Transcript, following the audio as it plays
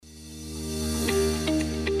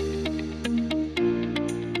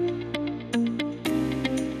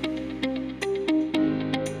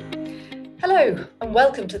and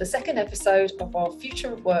welcome to the second episode of our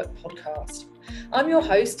Future of Work podcast. I'm your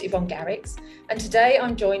host, Yvonne Garricks, and today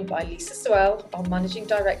I'm joined by Lisa Sewell, our Managing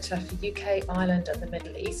Director for UK, Ireland and the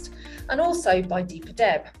Middle East, and also by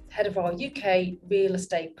Deepa, Head of our UK Real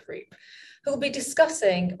Estate Group, who will be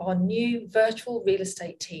discussing our new virtual real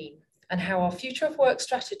estate team and how our Future of Work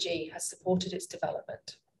strategy has supported its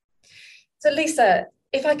development. So Lisa,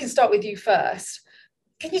 if I can start with you first,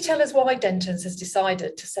 can you tell us why Dentons has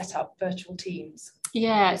decided to set up virtual teams?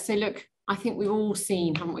 Yeah, so look, I think we've all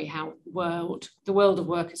seen, haven't we, how the world of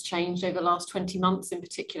work has changed over the last 20 months in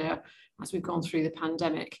particular as we've gone through the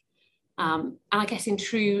pandemic. And I guess in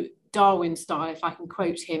true Darwin style, if I can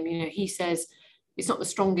quote him, he says, it's not the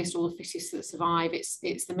strongest or the fittest that survive, it's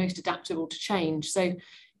the most adaptable to change. So,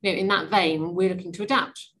 in that vein, we're looking to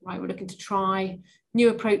adapt, right? We're looking to try new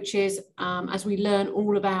approaches as we learn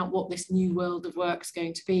all about what this new world of work is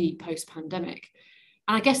going to be post-pandemic.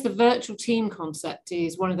 And I guess the virtual team concept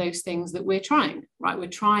is one of those things that we're trying, right?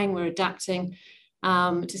 We're adapting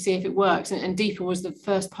to see if it works. And Deepa was the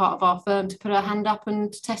first part of our firm to put her hand up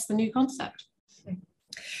and to test the new concept.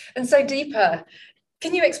 And so Deepa,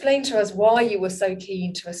 can you explain to us why you were so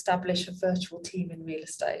keen to establish a virtual team in real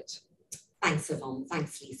estate? Thanks, Yvonne.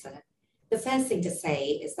 Thanks, Lisa. The first thing to say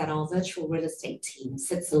is that our virtual real estate team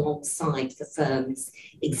sits alongside the firm's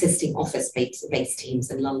existing office-based teams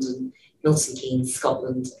in London, Milton Keynes,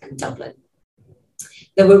 Scotland and Dublin.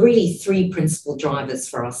 There were really three principal drivers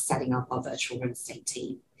for us setting up our virtual real estate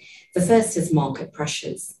team. The first is market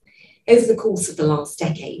pressures. Over the course of the last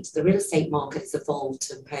decade, the real estate market has evolved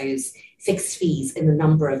to impose fixed fees in a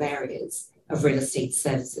number of areas of real estate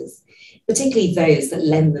services, particularly those that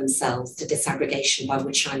lend themselves to disaggregation, by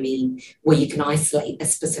which I mean where you can isolate a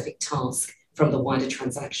specific task from the wider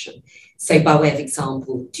transaction. So by way of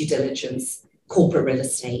example, due diligence, corporate real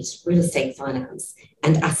estate finance,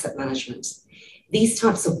 and asset management. These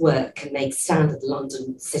types of work can make standard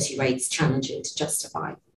London city rates challenging to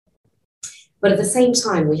justify. But at the same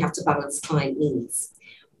time, we have to balance client needs.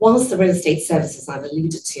 Whilst the real estate services I've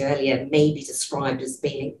alluded to earlier may be described as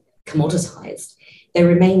being commoditized, they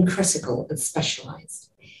remain critical and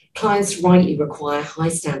specialized. Clients rightly require high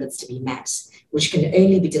standards to be met, which can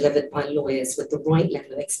only be delivered by lawyers with the right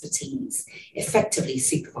level of expertise, effectively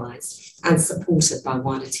supervised and supported by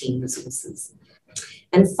wider team resources.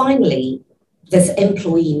 And finally, there's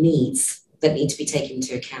employee needs that need to be taken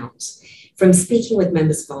into account. From speaking with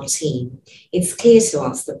members of our team, it's clear to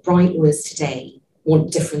us that bright lawyers today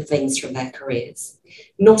want different things from their careers.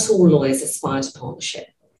 Not all lawyers aspire to partnership,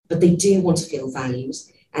 but they do want to feel valued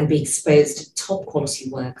and be exposed to top quality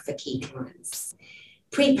work for key clients.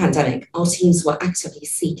 Pre-pandemic, our teams were actively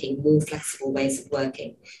seeking more flexible ways of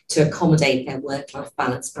working to accommodate their work-life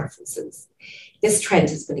balance preferences. This trend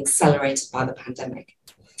has been accelerated by the pandemic.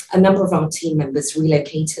 A number of our team members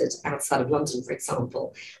relocated outside of London, for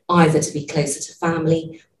example, either to be closer to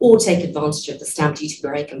family or take advantage of the stamp duty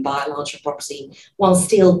break and buy a larger property while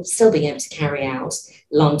still being able to carry out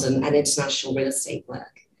London and international real estate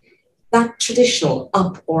work. That traditional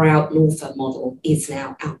up or out law firm model is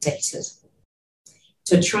now outdated.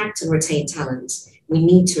 To attract and retain talent, we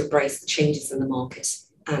need to embrace the changes in the market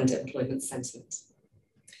and employment sentiment.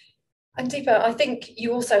 And Deepa, I think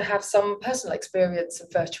you also have some personal experience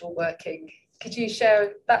of virtual working. Could you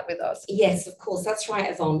share that with us? Yes, of course. That's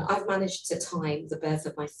right, Yvonne. I've managed to time the birth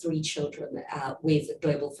of my three children with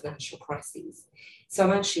global financial crises. So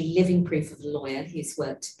I'm actually living proof of a lawyer who's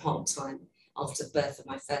worked part-time after the birth of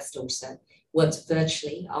my first daughter, worked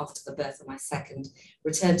virtually after the birth of my second,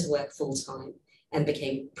 returned to work full-time and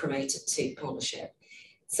became promoted to partnership.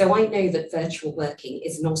 So I know that virtual working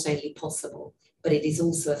is not only possible, but it is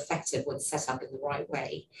also effective when set up in the right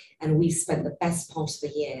way. And we've spent the best part of the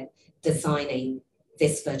year designing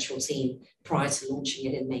this virtual team prior to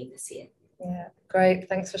launching it in May this year. Yeah, great.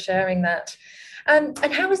 Thanks for sharing that. And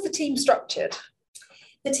how is the team structured?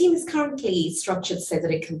 The team is currently structured so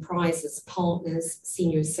that it comprises partners,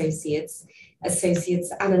 senior associates,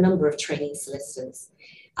 and a number of trainee solicitors.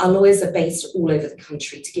 Our lawyers are based all over the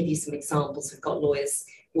country. To give you some examples, we've got lawyers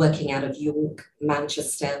working out of York,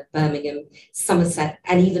 Manchester, Birmingham, Somerset,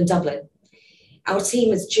 and even Dublin. Our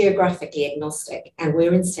team is geographically agnostic, and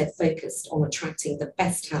we're instead focused on attracting the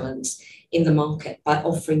best talent in the market by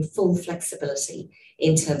offering full flexibility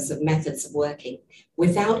in terms of methods of working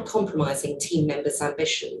without compromising team members'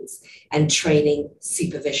 ambitions and training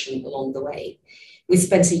supervision along the way. We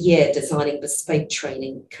spent a year designing bespoke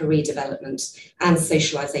training, career development, and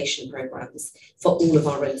socialisation programmes for all of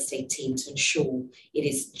our real estate team to ensure it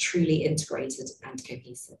is truly integrated and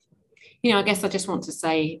cohesive. I guess I just want to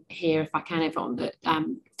say here, if I can, Yvonne, that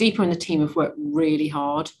Deepa and the team have worked really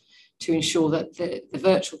hard to ensure that the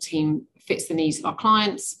virtual team fits the needs of our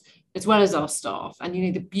clients as well as our staff. And,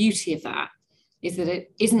 the beauty of that is that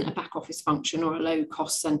it isn't a back office function or a low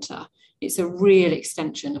cost centre. It's a real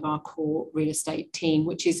extension of our core real estate team,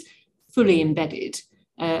 which is fully embedded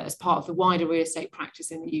as part of the wider real estate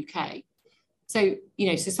practice in the UK. So,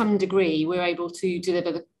 to some degree, we're able to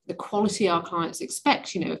deliver the quality our clients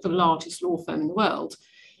expect, of the largest law firm in the world,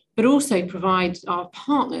 but also provide our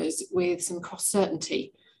partners with some cost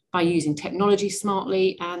certainty by using technology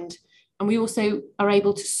smartly. And we also are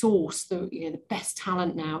able to source the best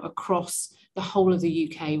talent now across the whole of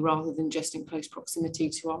the UK rather than just in close proximity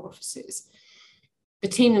to our offices. The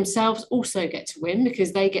team themselves also get to win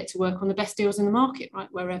because they get to work on the best deals in the market, right,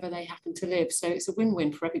 wherever they happen to live. So it's a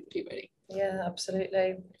win-win for everybody, really. Yeah,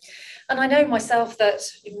 absolutely. And I know myself that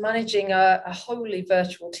managing a wholly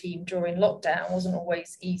virtual team during lockdown wasn't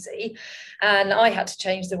always easy. And I had to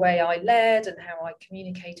change the way I led and how I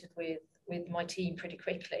communicated with my team pretty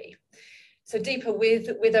quickly. So Deepa,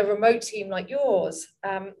 with a remote team like yours,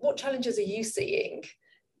 what challenges are you seeing?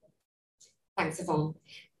 Thanks, Yvonne.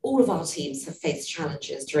 All of our teams have faced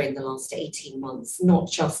challenges during the last 18 months, not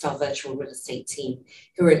just our virtual real estate team,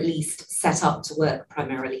 who are at least set up to work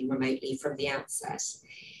primarily remotely from the outset.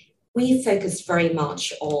 We focused very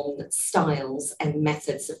much on styles and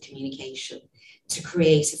methods of communication to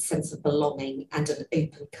create a sense of belonging and an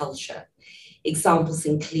open culture. Examples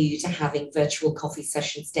include having virtual coffee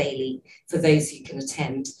sessions daily for those who can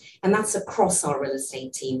attend, and that's across our real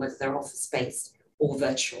estate team, whether they're office-based or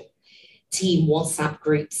virtual. Team WhatsApp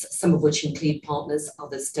groups, some of which include partners,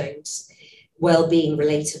 others don't. Well-being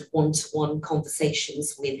related one-to-one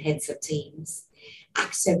conversations with heads of teams.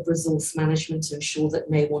 Active resource management to ensure that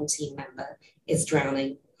no one team member is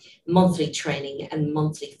drowning. Monthly training and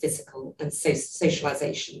monthly physical and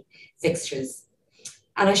socialization fixtures.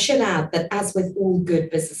 And I should add that as with all good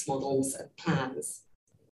business models and plans,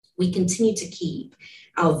 we continue to keep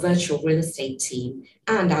our virtual real estate team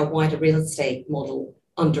and our wider real estate model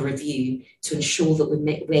under review to ensure that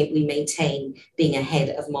we maintain being ahead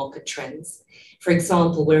of market trends. For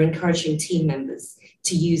example, we're encouraging team members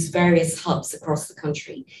to use various hubs across the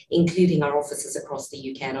country, including our offices across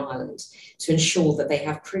the UK and Ireland, to ensure that they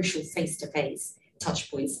have crucial face-to-face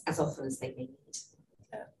touch points as often as they may need.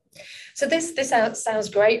 So this sounds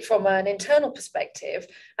great from an internal perspective.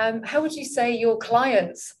 How would you say your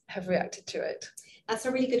clients have reacted to it? That's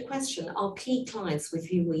a really good question. Our key clients with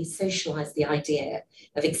whom we socialise the idea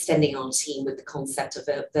of extending our team with the concept of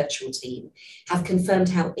a virtual team have confirmed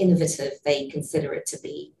how innovative they consider it to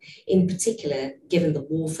be, in particular, given the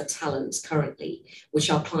war for talent currently, which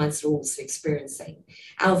our clients are also experiencing.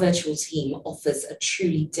 Our virtual team offers a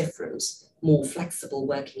truly different, more flexible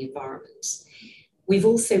working environment. We've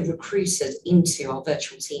also recruited into our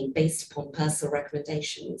virtual team based upon personal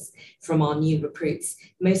recommendations from our new recruits,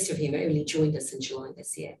 most of whom only joined us in July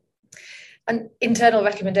this year. And internal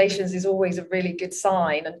recommendations is always a really good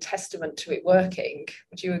sign and testament to it working.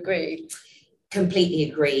 Would you agree? Completely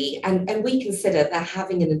agree. And we consider that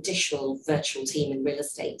having an additional virtual team in real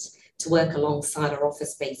estate to work alongside our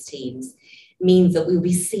office-based teams means that we'll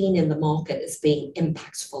be seen in the market as being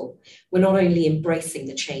impactful. We're not only embracing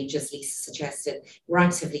the change, as Lisa suggested, we're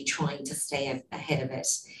actively trying to stay ahead of it.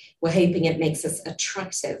 We're hoping it makes us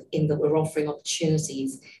attractive in that we're offering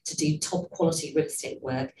opportunities to do top quality real estate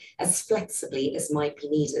work as flexibly as might be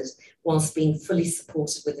needed, whilst being fully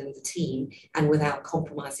supported within the team and without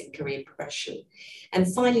compromising career progression.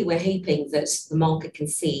 And finally, we're hoping that the market can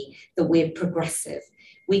see that we're progressive.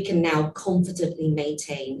 We can now confidently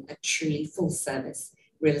maintain a truly full service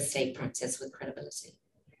real estate practice with credibility.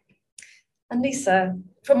 And Lisa,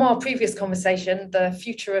 from our previous conversation, the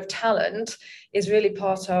future of talent is really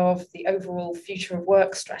part of the overall future of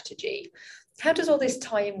work strategy. How does all this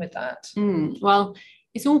tie in with that? Well,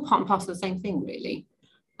 it's all part and parcel of the same thing, really.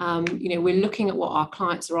 We're looking at what our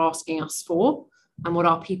clients are asking us for and what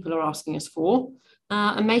our people are asking us for,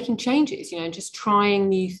 and making changes, and just trying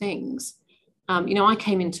new things. I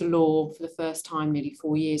came into law for the first time nearly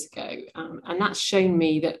 4 years ago, and that's shown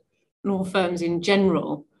me that law firms in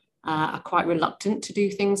general are quite reluctant to do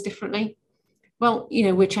things differently. Well,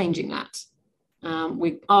 we're changing that.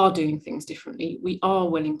 We are doing things differently. We are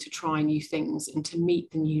willing to try new things and to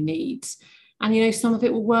meet the new needs. And, some of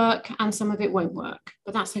it will work and some of it won't work,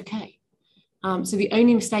 but that's okay. So the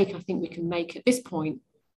only mistake I think we can make at this point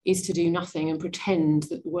is to do nothing and pretend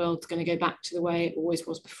that the world's going to go back to the way it always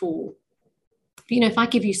was before. But, if I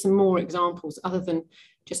give you some more examples other than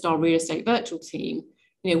just our real estate virtual team,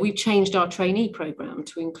 we've changed our trainee programme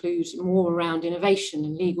to include more around innovation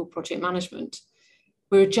and legal project management.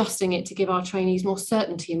 We're adjusting it to give our trainees more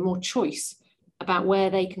certainty and more choice about where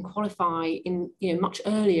they can qualify in, much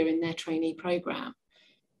earlier in their trainee programme.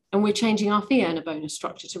 And we're changing our fee earner bonus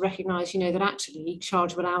structure to recognise, that actually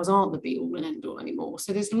chargeable hours aren't the be all and end all anymore.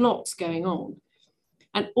 So there's lots going on.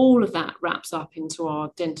 And all of that wraps up into our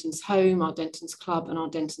Dentons Home, our Dentons Club and our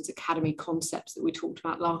Dentons Academy concepts that we talked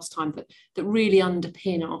about last time that really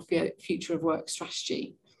underpin our future of work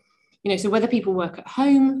strategy. So whether people work at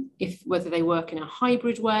home, whether they work in a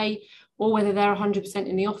hybrid way, or whether they're 100%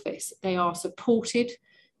 in the office, they are supported,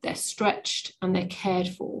 they're stretched and they're cared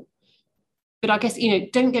for. But I guess,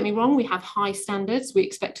 don't get me wrong, we have high standards. We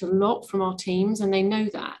expect a lot from our teams and they know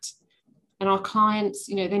that. And our clients,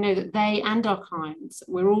 they know that they and our clients,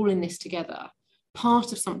 we're all in this together,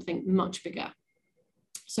 part of something much bigger.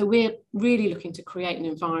 So we're really looking to create an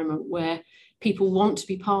environment where people want to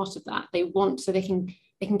be part of that. They want, so they can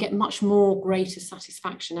get much more greater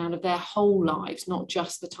satisfaction out of their whole lives, not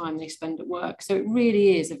just the time they spend at work. So it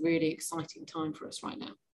really is a really exciting time for us right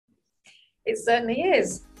now. It certainly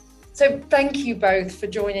is. So thank you both for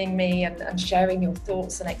joining me and sharing your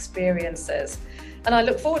thoughts and experiences. And I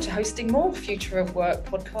look forward to hosting more Future of Work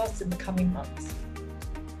podcasts in the coming months.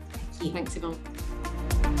 Thank you. Thanks, Yvonne.